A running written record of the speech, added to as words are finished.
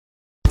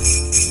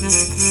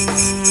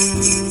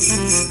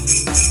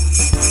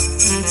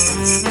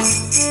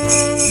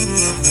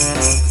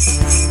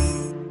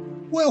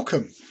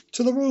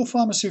to the Royal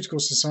Pharmaceutical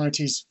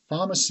Society's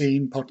Pharma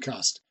Scene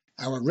podcast,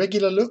 our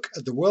regular look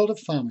at the world of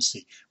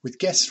pharmacy with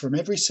guests from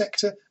every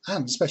sector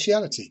and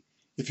speciality.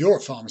 If you're a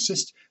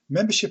pharmacist,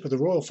 membership of the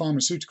Royal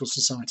Pharmaceutical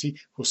Society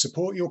will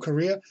support your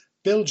career,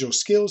 build your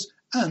skills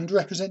and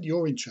represent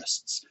your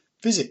interests.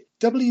 Visit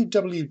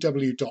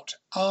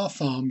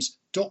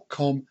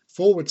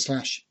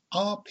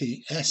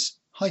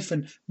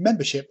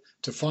www.rpharms.com/RPS-membership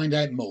to find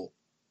out more.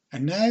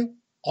 And now,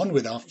 on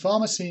with our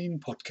Pharma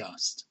Scene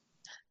podcast.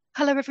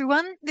 Hello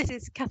everyone, this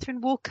is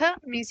Catherine Walker,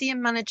 Museum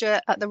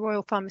Manager at the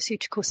Royal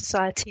Pharmaceutical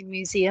Society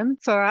Museum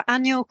for our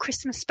annual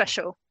Christmas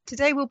special.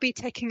 Today we'll be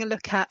taking a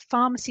look at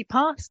Pharmacy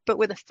Past, but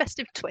with a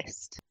festive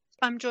twist.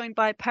 I'm joined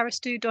by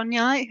Parastu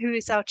Donyai, who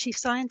is our Chief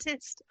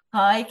Scientist.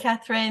 Hi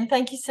Catherine,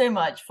 thank you so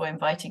much for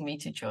inviting me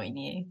to join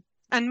you.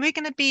 And we're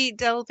going to be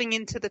delving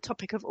into the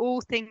topic of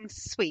all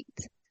things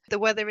sweet. The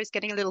weather is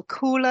getting a little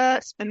cooler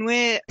and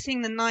we're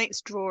seeing the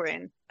nights draw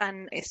in,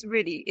 and it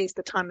really is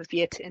the time of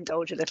year to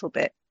indulge a little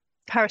bit.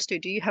 Parastu,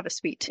 do you have a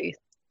sweet tooth?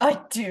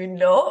 I do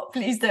not.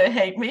 Please don't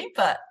hate me,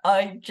 but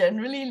I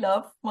generally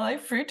love my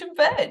fruit and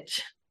veg.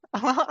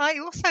 Well, I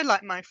also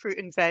like my fruit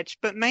and veg,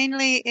 but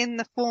mainly in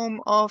the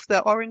form of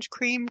the orange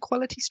cream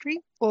quality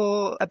streak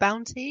or a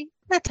Bounty.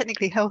 They're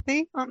technically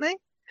healthy, aren't they?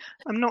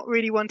 I'm not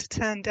really one to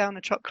turn down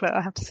a chocolate,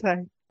 I have to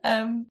say.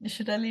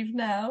 Should I leave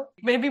now?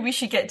 Maybe we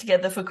should get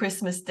together for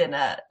Christmas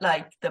dinner,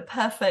 like the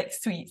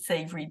perfect sweet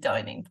savoury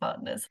dining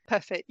partners.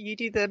 Perfect. You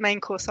do the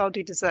main course, I'll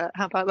do dessert.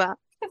 How about that?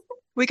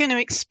 We're going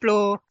to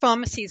explore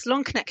pharmacy's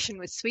long connection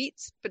with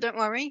sweets, but don't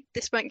worry,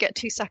 this won't get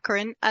too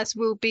saccharine, as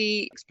we'll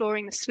be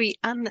exploring the sweet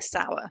and the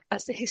sour,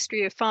 as the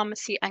history of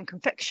pharmacy and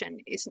confection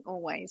isn't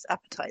always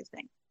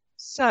appetizing.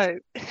 So,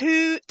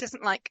 who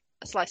doesn't like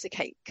a slice of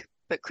cake?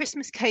 But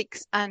Christmas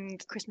cakes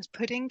and Christmas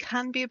pudding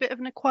can be a bit of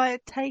an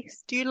acquired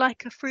taste. Do you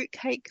like a fruit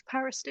cake,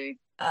 Parastu?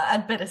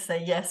 I'd better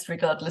say yes,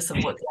 regardless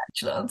of what the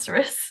actual answer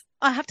is.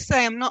 I have to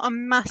say I'm not a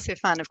massive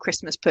fan of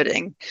Christmas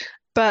pudding,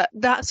 but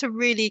that's a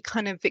really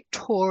kind of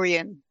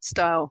Victorian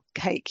style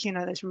cake, you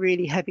know, those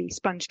really heavy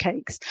sponge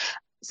cakes.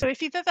 So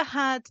if you've ever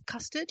had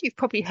custard, you've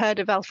probably heard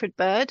of Alfred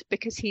Bird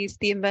because he's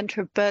the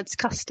inventor of Bird's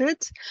custard.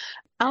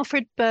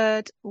 Alfred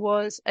Bird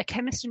was a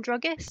chemist and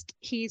druggist.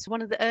 He's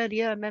one of the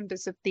earlier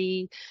members of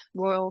the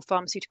Royal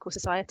Pharmaceutical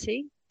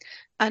Society,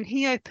 and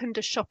he opened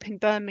a shop in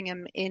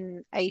Birmingham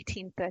in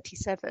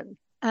 1837.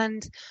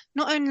 And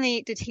not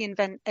only did he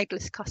invent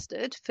eggless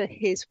custard for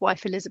his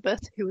wife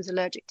Elizabeth, who was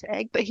allergic to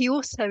egg, but he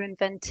also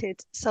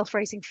invented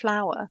self-raising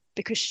flour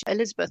because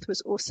Elizabeth was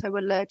also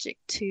allergic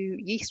to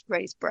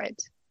yeast-raised bread.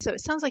 So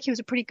it sounds like he was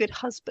a pretty good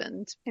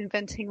husband,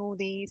 inventing all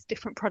these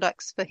different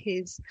products for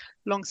his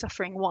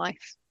long-suffering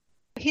wife.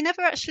 He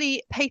never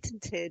actually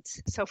patented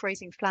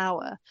self-raising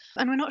flour,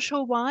 and we're not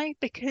sure why,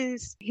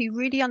 because he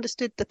really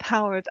understood the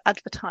power of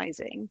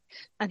advertising,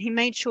 and he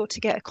made sure to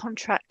get a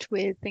contract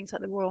with things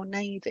like the Royal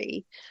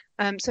Navy.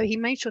 So he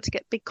made sure to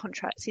get big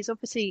contracts. He's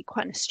obviously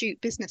quite an astute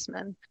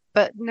businessman,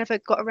 but never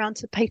got around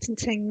to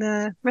patenting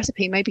the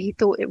recipe. Maybe he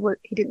thought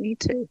he didn't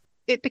need to.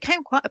 It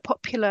became quite a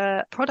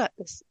popular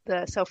product,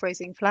 the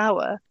self-raising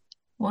flour.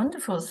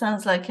 Wonderful.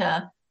 Sounds like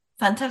a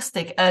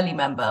fantastic early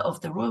member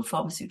of the Royal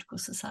Pharmaceutical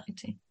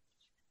Society.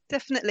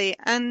 Definitely.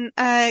 And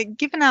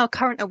given our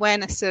current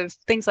awareness of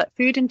things like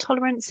food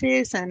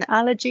intolerances and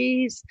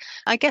allergies,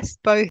 I guess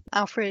both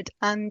Alfred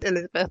and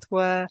Elizabeth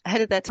were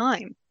ahead of their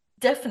time.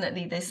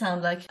 Definitely, they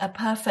sound like a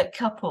perfect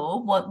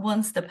couple.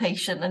 One's the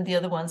patient and the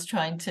other one's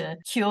trying to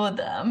cure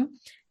them.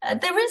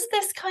 There is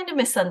this kind of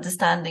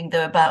misunderstanding,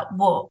 though, about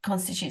what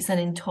constitutes an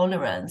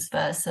intolerance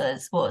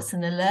versus what's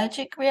an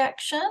allergic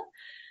reaction.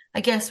 I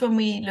guess when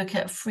we look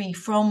at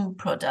free-from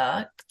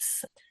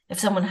products, if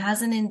someone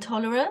has an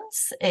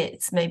intolerance,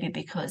 it's maybe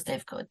because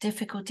they've got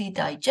difficulty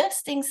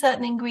digesting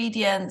certain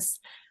ingredients,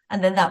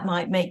 and then that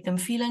might make them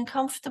feel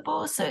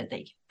uncomfortable. So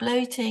they get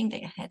bloating, they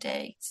get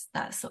headaches,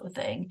 that sort of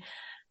thing.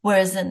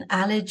 Whereas an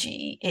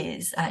allergy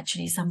is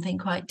actually something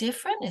quite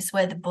different. It's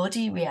where the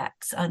body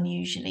reacts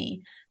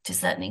unusually to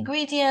certain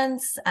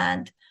ingredients.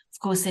 And of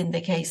course, in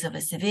the case of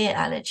a severe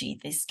allergy,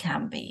 this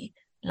can be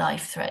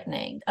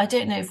life-threatening. I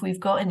don't know if we've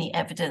got any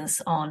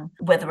evidence on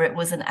whether it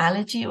was an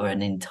allergy or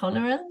an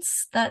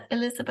intolerance that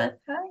Elizabeth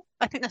had.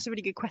 I think that's a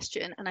really good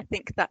question. And I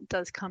think that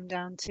does come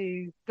down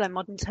to the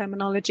modern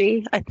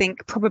terminology. I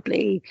think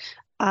probably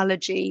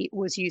allergy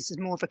was used as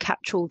more of a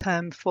catch-all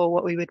term for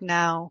what we would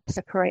now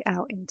separate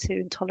out into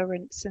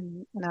intolerance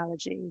and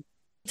allergy.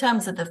 In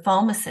terms of the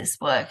pharmacist's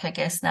work, I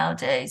guess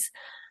nowadays,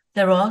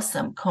 there are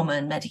some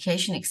common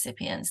medication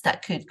excipients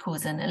that could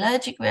cause an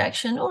allergic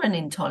reaction or an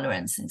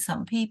intolerance in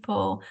some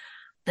people.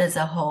 There's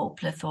a whole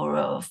plethora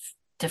of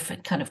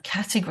different kind of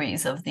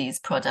categories of these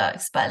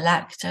products, but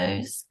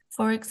lactose,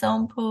 for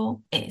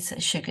example, is a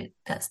sugar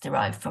that's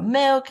derived from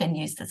milk and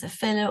used as a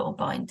filler or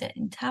binder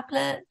in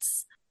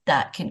tablets.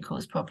 That can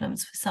cause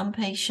problems for some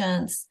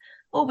patients.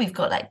 Or we've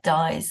got like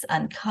dyes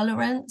and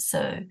colorants,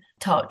 so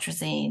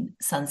tartrazine,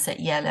 sunset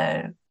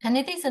yellow. And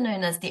these are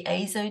known as the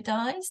azo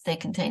dyes. They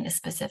contain a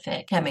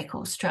specific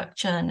chemical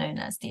structure known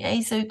as the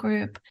azo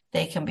group.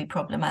 They can be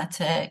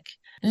problematic.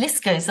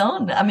 list goes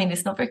on. I mean,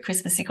 it's not a very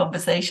Christmassy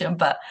conversation,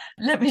 but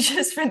let me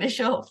just finish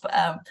off.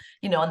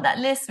 On that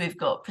list, we've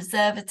got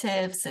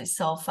preservatives, so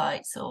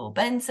sulfites or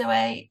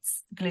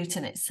benzoates,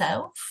 gluten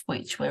itself,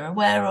 which we're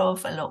aware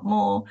of a lot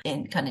more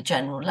in kind of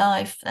general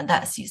life, and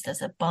that's used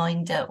as a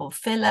binder or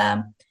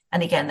filler.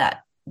 And again,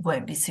 that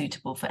won't be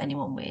suitable for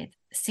anyone with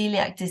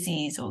celiac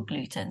disease or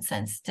gluten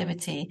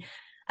sensitivity.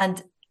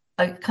 And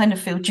I kind of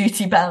feel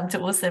duty bound to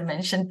also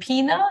mention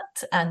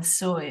peanut and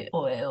soy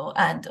oil.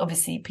 And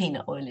obviously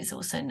peanut oil is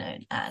also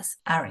known as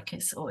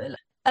arachis oil.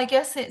 I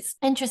guess it's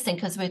interesting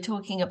because we're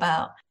talking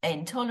about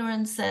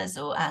intolerances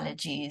or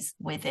allergies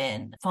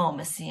within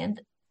pharmacy.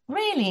 And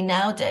really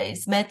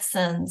nowadays,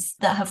 medicines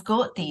that have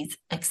got these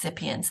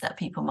excipients that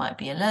people might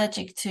be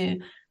allergic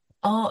to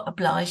are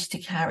obliged to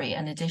carry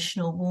an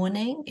additional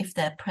warning if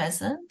they're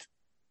present.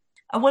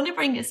 I want to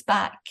bring us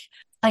back,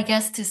 I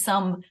guess, to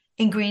some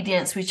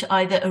ingredients which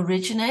either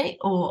originate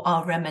or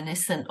are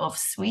reminiscent of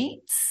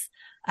sweets.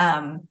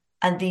 And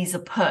these are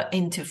put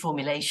into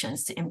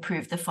formulations to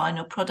improve the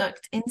final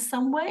product in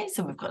some way.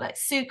 So we've got like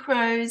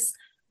sucrose,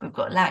 we've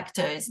got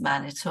lactose,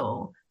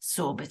 mannitol,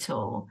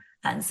 sorbitol,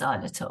 and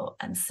xylitol,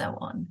 and so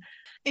on.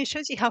 It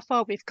shows you how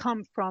far we've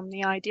come from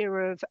the idea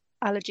of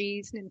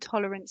allergies and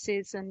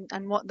intolerances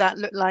and what that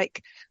looked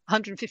like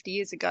 150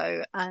 years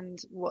ago and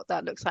what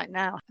that looks like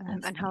now,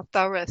 and how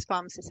thorough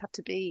pharmacists have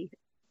to be.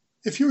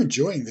 If you're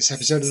enjoying this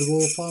episode of the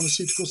Royal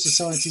Pharmaceutical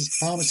Society's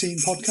Pharma Scene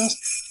podcast,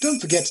 don't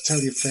forget to tell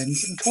your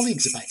friends and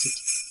colleagues about it.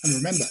 And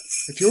remember,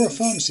 if you're a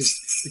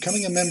pharmacist,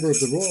 becoming a member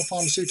of the Royal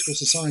Pharmaceutical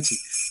Society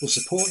will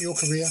support your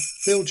career,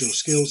 build your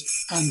skills,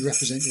 and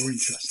represent your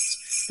interests.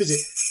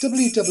 Visit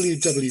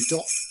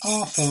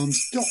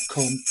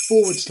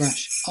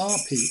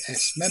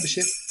www.rfarms.com/RPS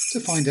membership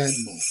to find out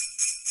more.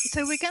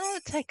 So we're going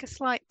to take a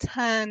slight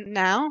turn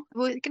now.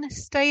 We're going to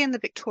stay in the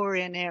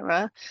Victorian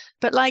era,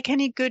 but like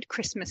any good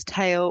Christmas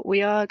tale,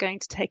 we are going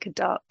to take a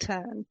dark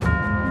turn.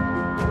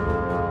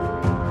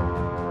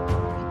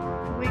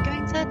 We're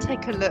going to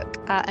take a look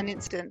at an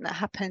incident that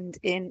happened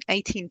in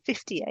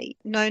 1858,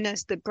 known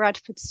as the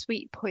Bradford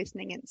sweet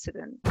poisoning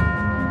incident.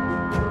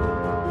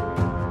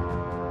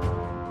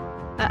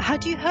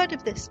 Had you heard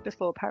of this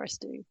before,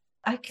 Paristu?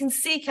 I can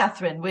see,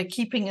 Catherine, we're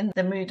keeping in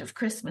the mood of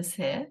Christmas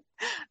here.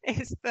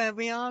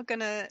 We are going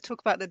to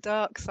talk about the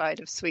dark side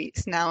of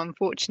sweets now,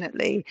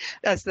 unfortunately,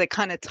 as the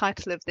kind of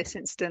title of this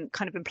incident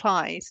kind of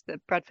implies, the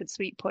Bradford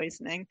sweet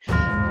poisoning.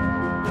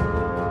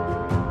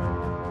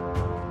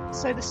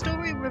 So the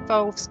story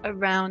revolves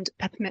around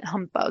peppermint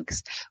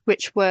humbugs,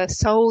 which were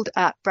sold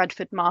at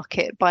Bradford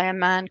Market by a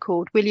man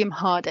called William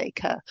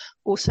Hardacre,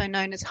 also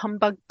known as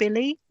Humbug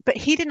Billy. But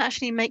he didn't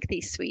actually make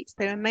these sweets.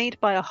 They were made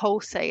by a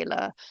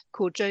wholesaler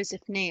called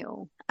Joseph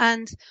Neal.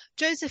 And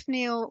Joseph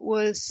Neal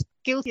was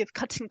guilty of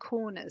cutting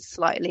corners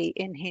slightly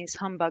in his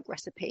humbug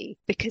recipe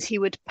because he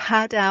would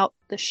pad out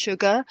the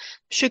sugar.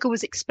 Sugar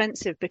was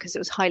expensive because it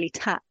was highly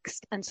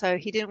taxed. And so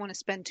he didn't want to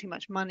spend too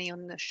much money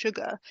on the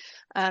sugar.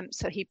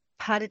 So he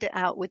padded it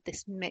out with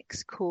this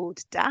mix called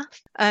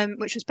Daff,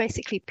 which was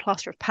basically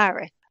plaster of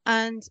Paris.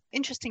 And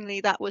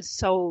interestingly, that was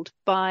sold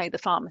by the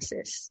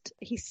pharmacist.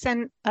 He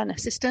sent an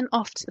assistant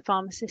off to the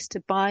pharmacist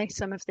to buy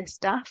some of this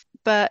Daff,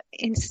 but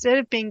instead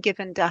of being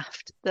given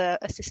Daff, the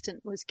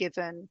assistant was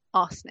given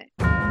arsenic.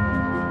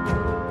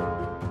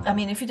 I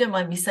mean, if you don't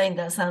mind me saying,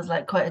 that sounds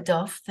like quite a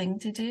daft thing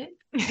to do.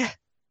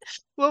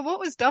 Well,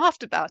 what was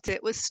daft about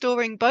it was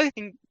storing both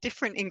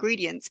different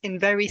ingredients in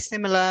very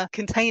similar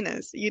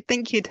containers. You'd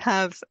think you'd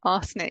have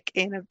arsenic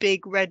in a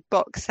big red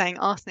box saying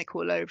arsenic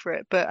all over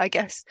it, but I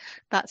guess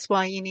that's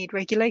why you need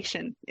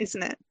regulation,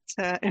 isn't it?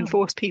 To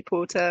enforce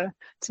people to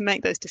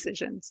make those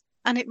decisions.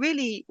 And it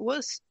really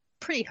was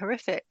pretty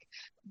horrific.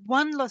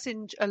 One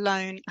lozenge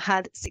alone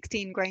had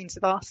 16 grains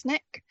of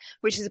arsenic,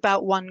 which is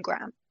about 1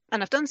 gram.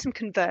 And I've done some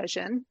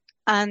conversion.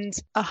 And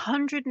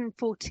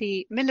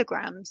 140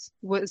 milligrams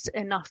was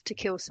enough to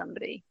kill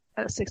somebody.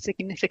 That's a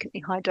significantly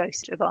high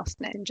dose of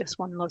arsenic in just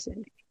one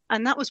lozenge.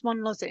 And that was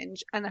one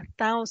lozenge, and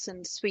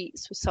 1,000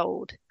 sweets were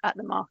sold at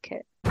the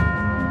market.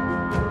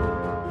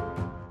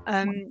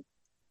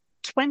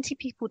 20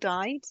 people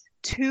died,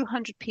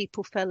 200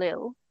 people fell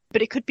ill,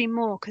 but it could be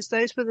more because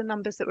those were the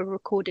numbers that were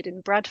recorded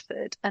in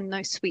Bradford, and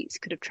those sweets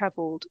could have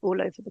travelled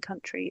all over the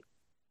country.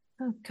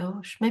 Oh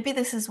gosh, maybe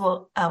this is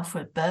what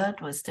Alfred Bird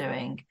was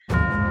doing.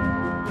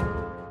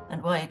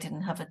 And why he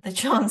didn't have the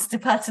chance to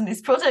patent his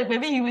product.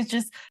 Maybe he was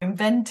just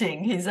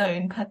inventing his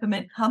own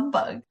peppermint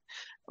humbug.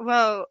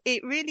 Well,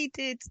 it really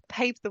did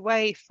pave the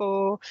way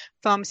for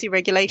pharmacy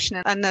regulation,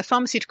 and the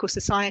Pharmaceutical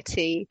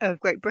Society of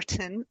Great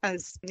Britain,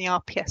 as the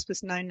RPS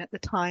was known at the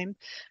time,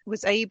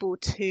 was able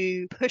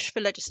to push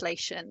for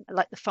legislation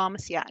like the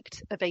Pharmacy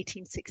Act of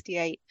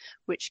 1868,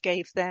 which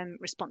gave them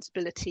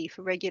responsibility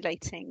for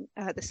regulating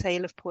the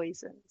sale of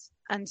poisons.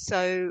 And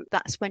so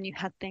that's when you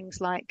had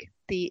things like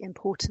the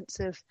importance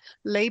of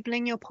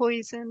labelling your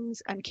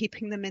poisons and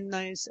keeping them in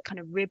those kind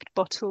of ribbed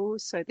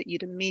bottles so that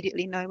you'd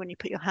immediately know when you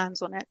put your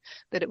hands on it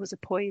that it was a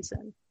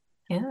poison.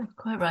 Yeah,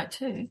 quite right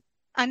too.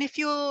 And if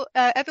you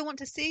ever want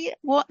to see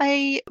what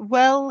a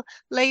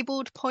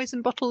well-labeled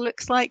poison bottle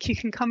looks like, you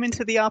can come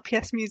into the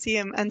RPS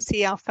Museum and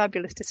see our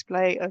fabulous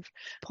display of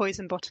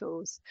poison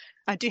bottles.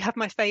 I do have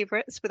my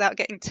favourites without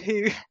getting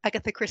too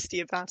Agatha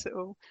Christie about it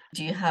all.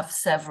 Do you have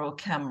several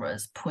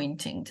cameras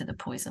pointing to the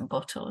poison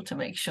bottle to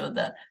make sure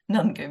that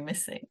none go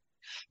missing?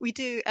 We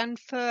do, and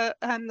for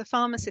the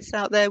pharmacists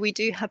out there, we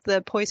do have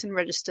the poison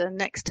register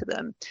next to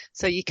them.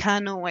 So you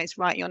can always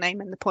write your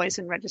name in the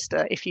poison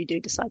register if you do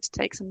decide to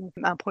take some of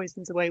our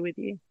poisons away with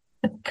you.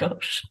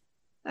 Gosh.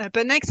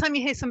 But next time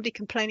you hear somebody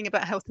complaining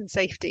about health and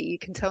safety, you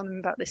can tell them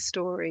about this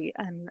story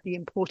and the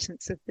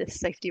importance of this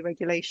safety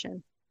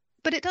regulation.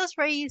 But it does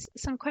raise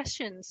some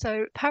questions.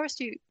 So, Paris,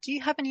 do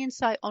you have any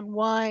insight on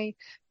why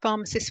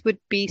pharmacists would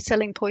be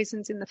selling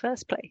poisons in the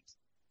first place?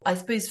 I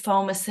suppose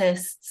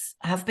pharmacists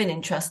have been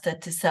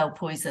entrusted to sell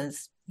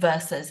poisons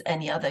versus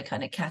any other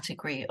kind of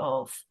category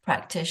of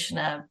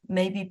practitioner,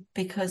 maybe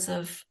because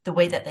of the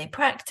way that they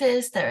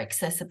practice, their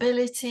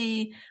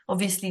accessibility.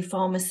 Obviously,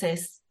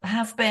 pharmacists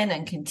have been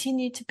and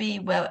continue to be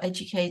well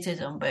educated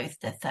on both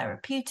the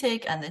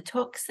therapeutic and the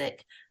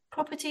toxic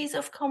properties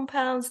of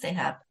compounds. They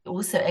have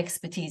also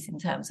expertise in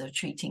terms of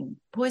treating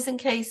poison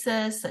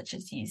cases, such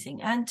as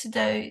using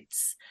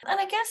antidotes.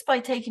 And I guess by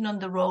taking on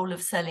the role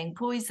of selling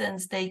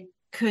poisons, they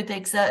could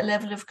exert a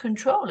level of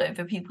control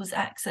over people's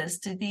access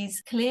to these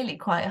clearly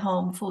quite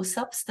harmful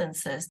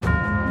substances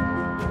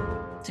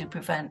to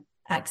prevent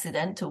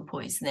accidental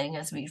poisoning,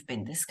 as we've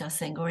been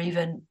discussing, or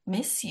even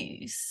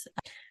misuse.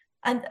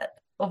 And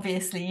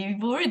obviously,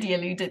 you've already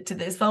alluded to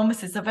this,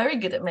 pharmacists are very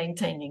good at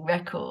maintaining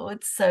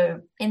records. So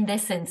in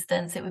this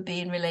instance, it would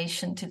be in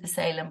relation to the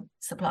sale and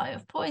supply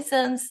of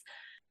poisons.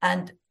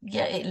 And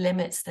yeah, it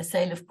limits the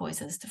sale of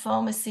poisons to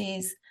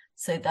pharmacies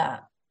so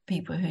that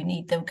people who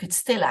need them could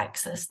still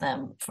access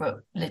them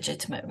for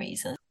legitimate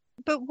reasons.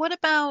 But what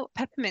about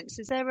peppermints?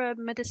 Is there a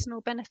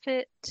medicinal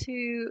benefit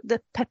to the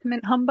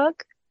peppermint humbug?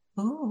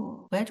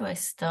 Ooh, where do I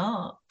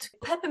start?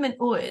 Peppermint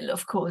oil,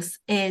 of course,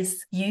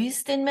 is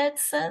used in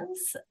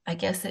medicines. I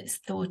guess it's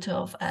thought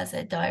of as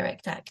a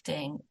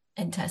direct-acting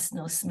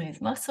intestinal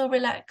smooth muscle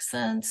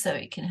relaxant, so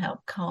it can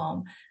help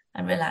calm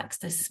and relax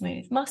the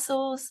smooth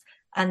muscles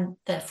and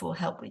therefore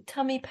help with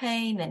tummy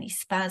pain, any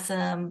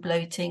spasm,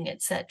 bloating,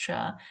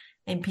 etc.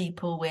 in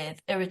people with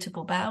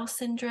irritable bowel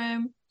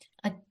syndrome.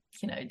 I,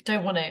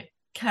 don't want to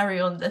carry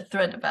on the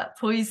thread about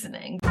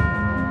poisoning,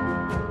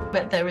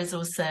 but there is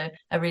also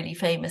a really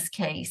famous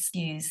case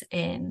used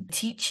in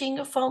teaching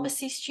of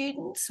pharmacy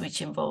students,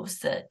 which involves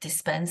the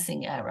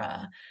dispensing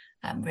error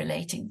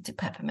relating to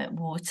peppermint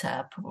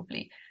water.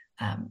 Probably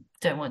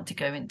don't want to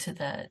go into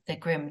the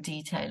grim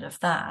detail of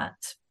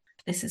that.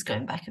 This is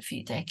going back a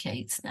few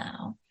decades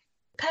now.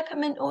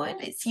 Peppermint oil,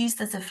 it's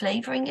used as a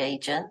flavoring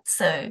agent.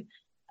 So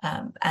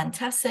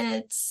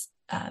antacids,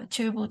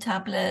 chewable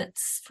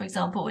tablets, for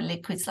example, or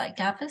liquids like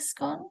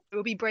Gaviscon.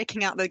 We'll be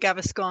breaking out the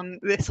Gaviscon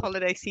this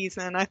holiday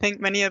season, I think,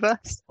 many of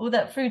us. All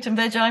that fruit and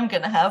veg I'm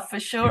going to have, for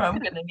sure, I'm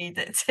going to need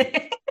it too.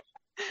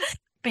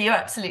 But you're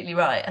absolutely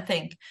right. I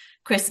think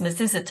Christmas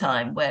is a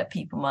time where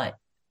people might,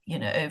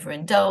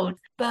 overindulge.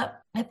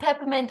 But a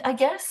peppermint, I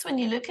guess when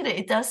you look at it,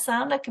 it does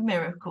sound like a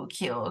miracle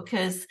cure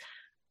because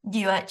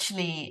you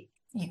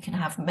can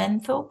have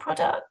menthol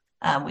products,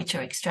 which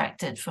are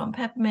extracted from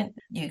peppermint.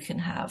 You can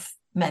have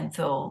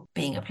menthol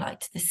being applied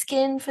to the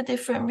skin for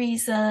different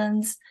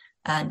reasons.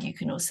 And you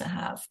can also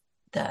have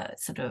the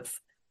sort of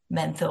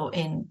menthol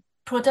in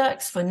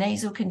products for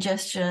nasal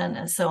congestion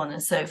and so on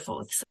and so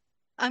forth. So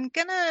I'm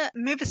going to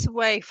move us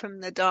away from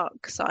the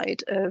dark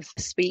side of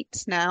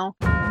sweets now,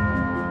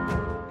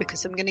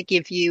 because I'm going to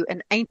give you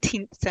an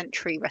 18th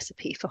century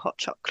recipe for hot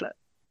chocolate.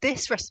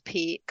 This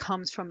recipe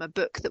comes from a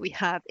book that we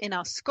have in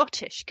our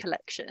Scottish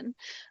collection.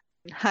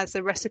 It has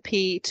a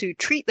recipe to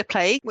treat the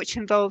plague, which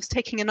involves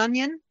taking an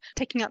onion,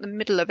 taking out the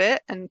middle of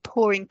it and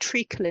pouring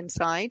treacle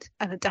inside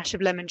and a dash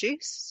of lemon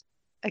juice.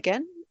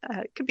 Again,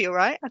 it could be all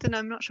right. I don't know.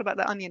 I'm not sure about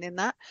the onion in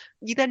that.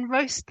 You then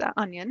roast that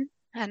onion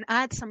and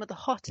add some of the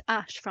hot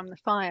ash from the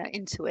fire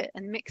into it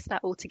and mix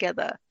that all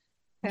together.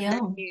 And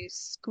then you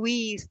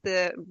squeeze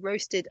the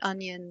roasted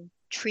onion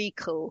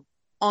treacle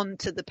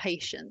onto the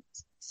patient.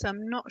 So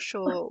I'm not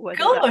sure whether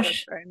that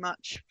does very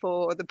much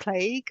for the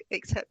plague,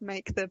 except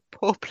make the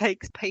poor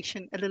plague's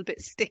patient a little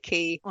bit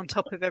sticky on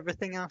top of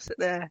everything else that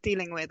they're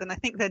dealing with. And I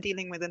think they're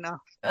dealing with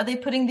enough. Are they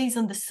putting these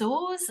on the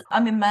sores?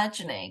 I'm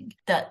imagining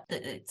that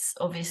it's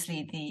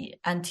obviously the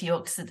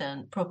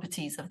antioxidant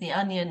properties of the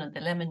onion or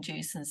the lemon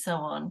juice and so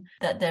on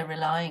that they're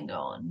relying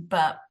on.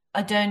 But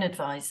I don't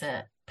advise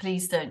it.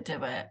 Please don't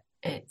do it.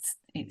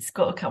 It's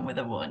got to come with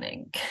a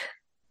warning.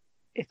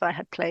 If I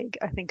had plague,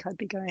 I think I'd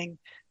be going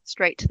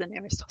straight to the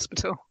nearest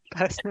hospital,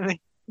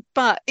 personally.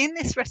 But in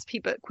this recipe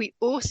book, we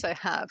also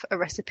have a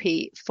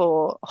recipe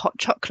for hot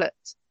chocolate.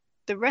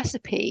 The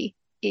recipe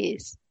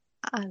is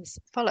as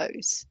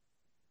follows.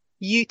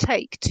 You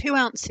take 2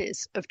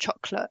 ounces of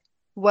chocolate,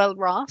 well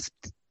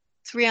rasped,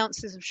 3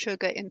 ounces of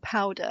sugar in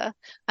powder,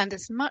 and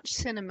as much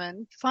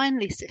cinnamon,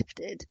 finely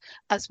sifted,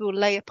 as will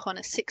lay upon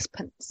a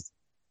sixpence.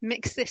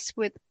 Mix this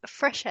with a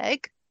fresh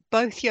egg,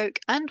 both yolk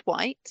and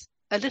white,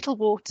 a little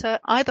water,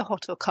 either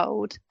hot or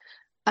cold.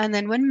 And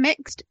then when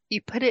mixed,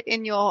 you put it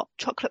in your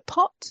chocolate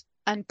pot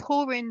and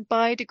pour in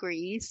by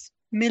degrees,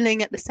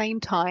 milling at the same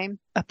time,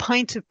 a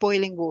pint of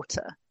boiling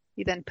water.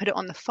 You then put it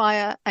on the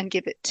fire and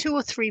give it 2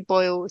 or 3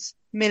 boils,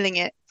 milling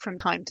it from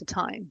time to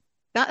time.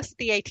 That's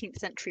the 18th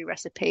century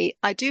recipe.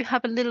 I do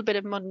have a little bit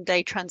of modern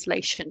day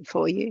translation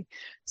for you.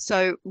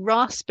 So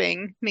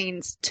rasping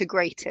means to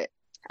grate it,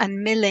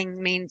 and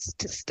milling means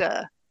to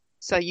stir.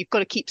 So you've got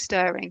to keep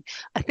stirring.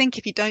 I think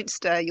if you don't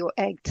stir, your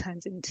egg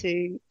turns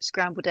into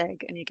scrambled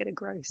egg and you get a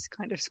gross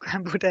kind of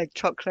scrambled egg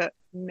chocolate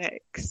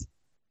mix.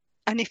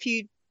 And if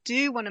you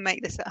do want to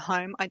make this at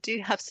home, I do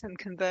have some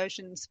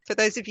conversions. For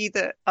those of you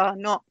that are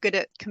not good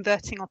at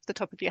converting off the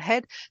top of your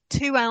head,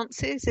 2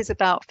 ounces is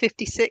about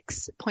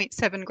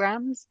 56.7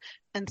 grams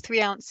and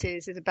 3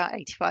 ounces is about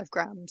 85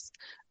 grams.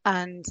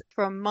 And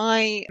from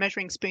my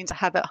measuring spoons I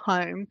have at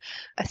home,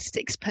 a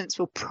 6pence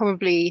will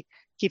probably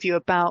give you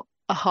about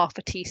a half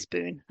a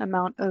teaspoon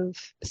amount of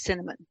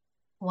cinnamon.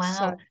 Wow.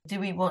 So, do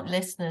we want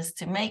listeners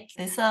to make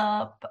this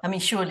up? I mean,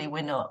 surely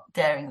we're not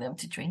daring them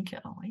to drink it,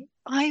 are we?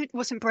 I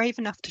wasn't brave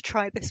enough to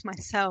try this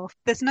myself.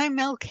 There's no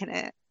milk in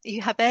it.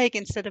 You have egg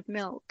instead of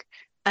milk.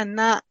 And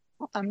that,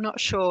 I'm not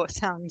sure,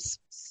 sounds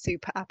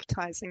super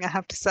appetizing, I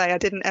have to say. I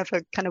didn't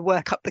ever kind of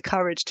work up the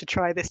courage to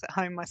try this at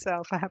home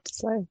myself, I have to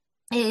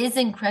say. It is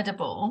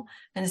incredible.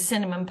 And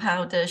cinnamon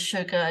powder,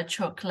 sugar,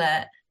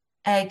 chocolate,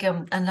 egg,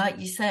 and like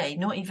you say,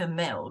 not even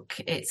milk.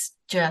 It's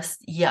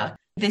just yuck.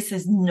 This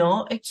is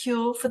not a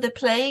cure for the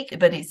plague,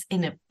 but it's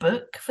in a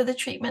book for the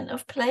treatment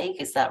of plague.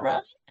 Is that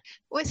right?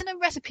 Well, it's in a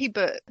recipe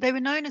book. They were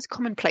known as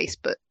commonplace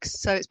books.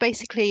 So it's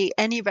basically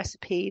any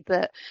recipe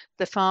that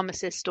the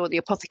pharmacist or the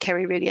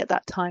apothecary really at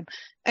that time,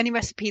 any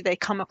recipe they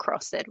come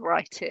across, they'd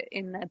write it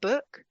in their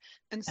book.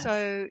 And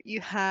so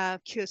you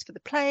have cures for the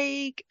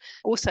plague,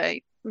 also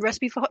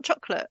recipe for hot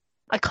chocolate.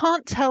 I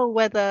can't tell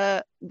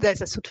whether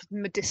there's a sort of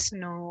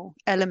medicinal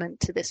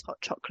element to this hot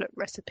chocolate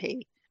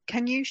recipe.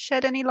 Can you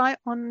shed any light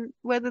on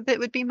whether that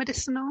would be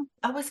medicinal?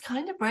 I was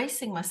kind of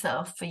bracing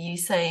myself for you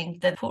saying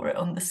that pour it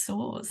on the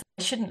sores.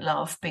 I shouldn't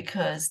laugh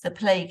because the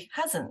plague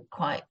hasn't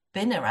quite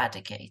been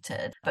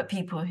eradicated, but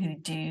people who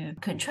do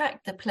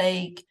contract the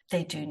plague,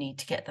 they do need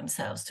to get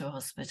themselves to a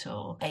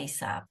hospital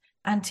ASAP.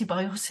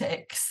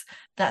 Antibiotics,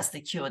 that's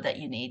the cure that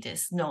you need.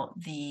 It's not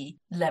the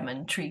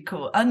lemon,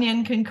 treacle,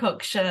 onion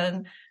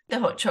concoction. The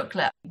hot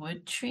chocolate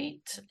would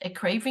treat a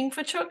craving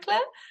for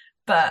chocolate,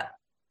 but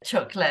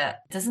chocolate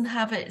doesn't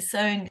have its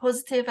own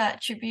positive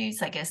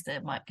attributes. I guess there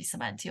might be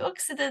some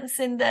antioxidants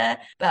in there,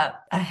 but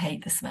I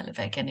hate the smell of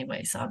egg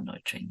anyway, so I'm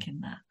not drinking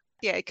that.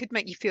 Yeah, it could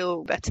make you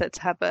feel better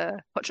to have a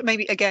hot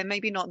chocolate.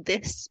 Maybe not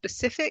this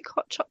specific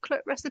hot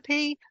chocolate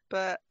recipe,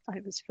 but I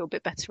always feel a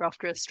bit better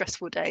after a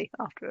stressful day,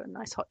 after a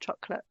nice hot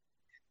chocolate.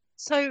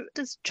 So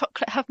does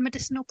chocolate have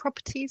medicinal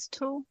properties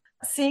at all?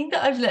 Seeing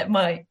that I've let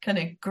my kind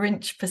of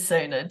Grinch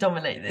persona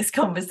dominate this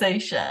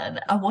conversation,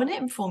 I want to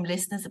inform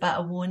listeners about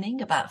a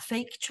warning about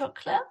fake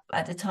chocolate.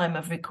 At the time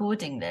of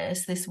recording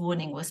this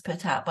warning was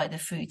put out by the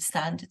Food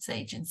Standards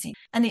Agency.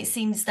 And it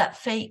seems that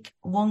fake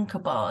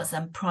Wonka bars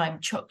and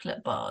prime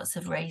chocolate bars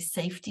have raised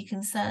safety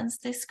concerns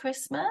this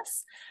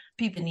Christmas.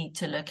 People need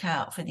to look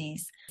out for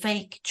these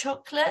fake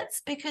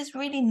chocolates because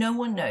really no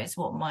one knows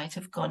what might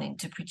have gone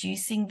into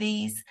producing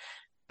these.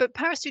 But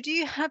Parisu, do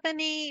you have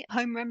any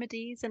home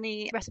remedies,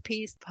 any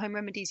recipes for home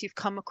remedies you've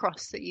come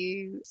across that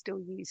you still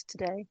use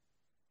today?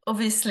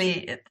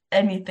 Obviously,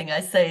 anything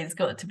I say has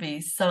got to be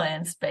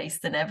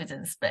science-based and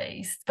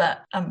evidence-based,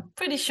 but I'm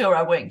pretty sure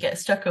I won't get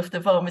struck off the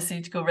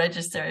pharmaceutical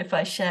register if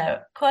I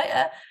share quite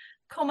a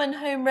common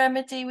home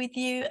remedy with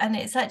you, and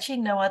it's actually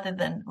no other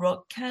than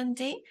rock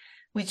candy,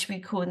 which we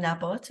call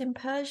nabot in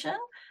Persian.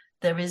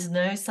 There is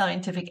no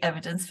scientific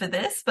evidence for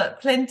this,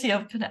 but plenty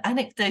of kind of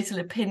anecdotal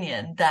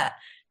opinion that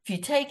if you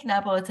take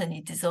nabot and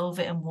you dissolve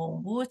it in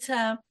warm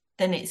water,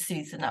 then it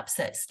soothes an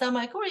upset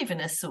stomach or even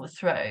a sore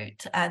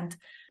throat. And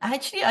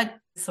actually, I'm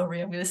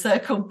going to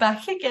circle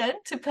back again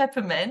to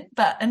peppermint,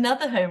 but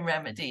another home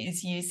remedy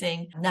is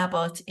using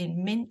nabot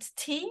in mint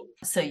tea.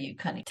 So you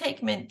kind of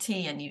take mint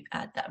tea and you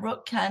add that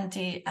rock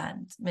candy,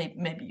 and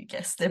maybe you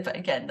guessed it, but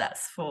again,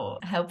 that's for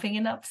helping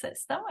an upset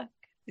stomach.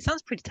 It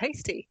sounds pretty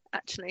tasty,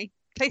 actually.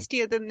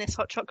 Tastier than this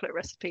hot chocolate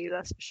recipe,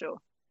 that's for sure.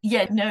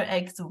 Yeah, no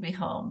eggs will be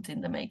harmed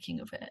in the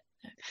making of it.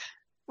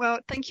 Well,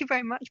 thank you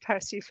very much,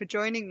 Parisu, for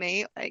joining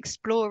me,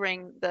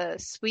 exploring the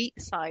sweet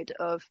side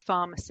of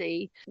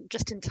pharmacy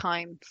just in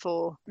time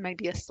for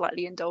maybe a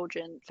slightly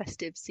indulgent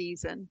festive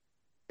season.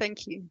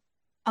 Thank you.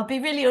 I'll be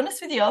really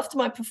honest with you, after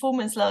my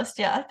performance last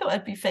year, I thought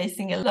I'd be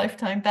facing a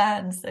lifetime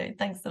ban, so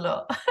thanks a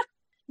lot.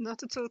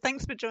 Not at all.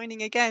 Thanks for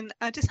joining again.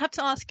 I just have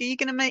to ask, are you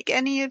going to make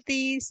any of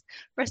these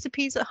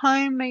recipes at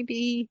home?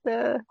 Maybe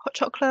the hot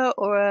chocolate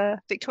or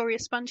a Victoria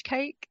sponge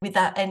cake?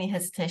 Without any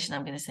hesitation,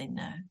 I'm going to say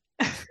no.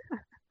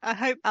 I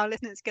hope our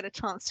listeners get a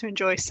chance to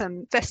enjoy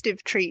some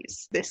festive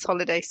treats this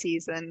holiday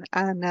season,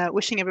 and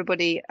wishing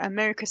everybody a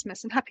Merry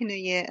Christmas and Happy New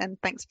Year, and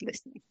thanks for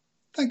listening.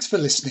 Thanks for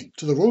listening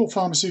to the Royal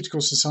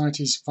Pharmaceutical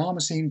Society's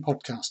Pharma Scene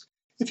podcast.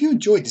 If you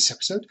enjoyed this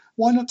episode,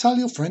 why not tell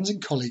your friends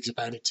and colleagues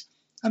about it?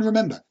 And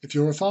remember, if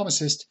you're a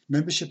pharmacist,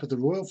 membership of the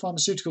Royal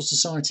Pharmaceutical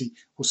Society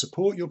will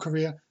support your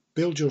career,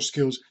 build your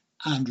skills,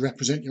 and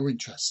represent your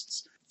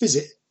interests.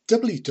 Visit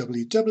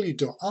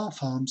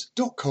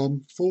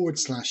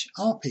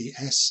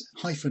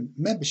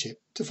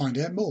www.rpharms.com/RPS-membership to find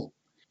out more.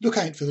 Look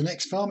out for the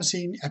next Pharma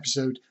Scene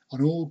episode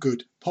on all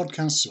good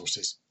podcast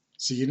sources.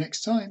 See you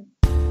next time.